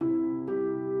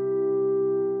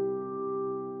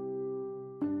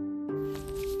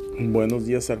Buenos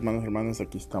días, hermanos, hermanas.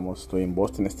 Aquí estamos. Estoy en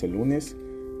Boston este lunes.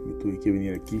 Me tuve que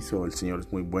venir aquí. El Señor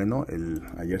es muy bueno.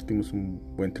 Ayer tuvimos un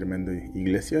tremendo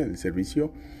iglesia, el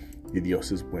servicio, y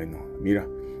Dios es bueno. Mira,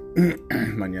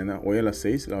 mañana, hoy a las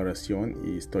 6, la oración,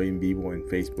 y estoy en vivo en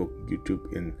Facebook, YouTube,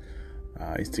 en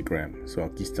Instagram.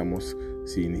 Aquí estamos.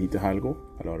 Si necesitas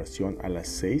algo, a la oración a las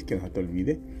 6, que no se te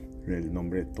olvide, en el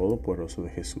nombre todopoderoso de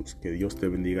Jesús. Que Dios te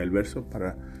bendiga. El verso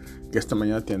para que esta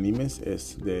mañana te animes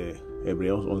es de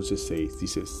Hebreos 11:6.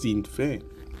 Dice: sin fe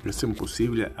es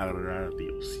imposible agradar a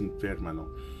Dios. Sin fe, hermano.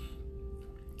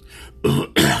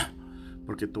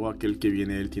 Porque todo aquel que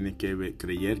viene a Él tiene que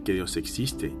creer que Dios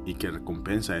existe y que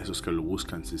recompensa a esos que lo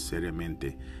buscan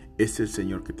sinceramente. Es el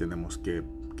Señor que tenemos que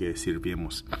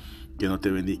sirvemos. Que no te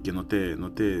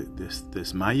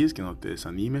desmayes, que no te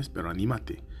desanimes, pero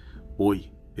anímate.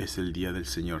 Hoy es el día del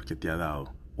Señor que te ha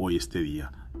dado. Hoy este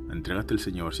día. Entrégate al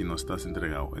Señor si no estás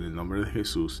entregado. En el nombre de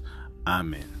Jesús.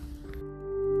 Amén.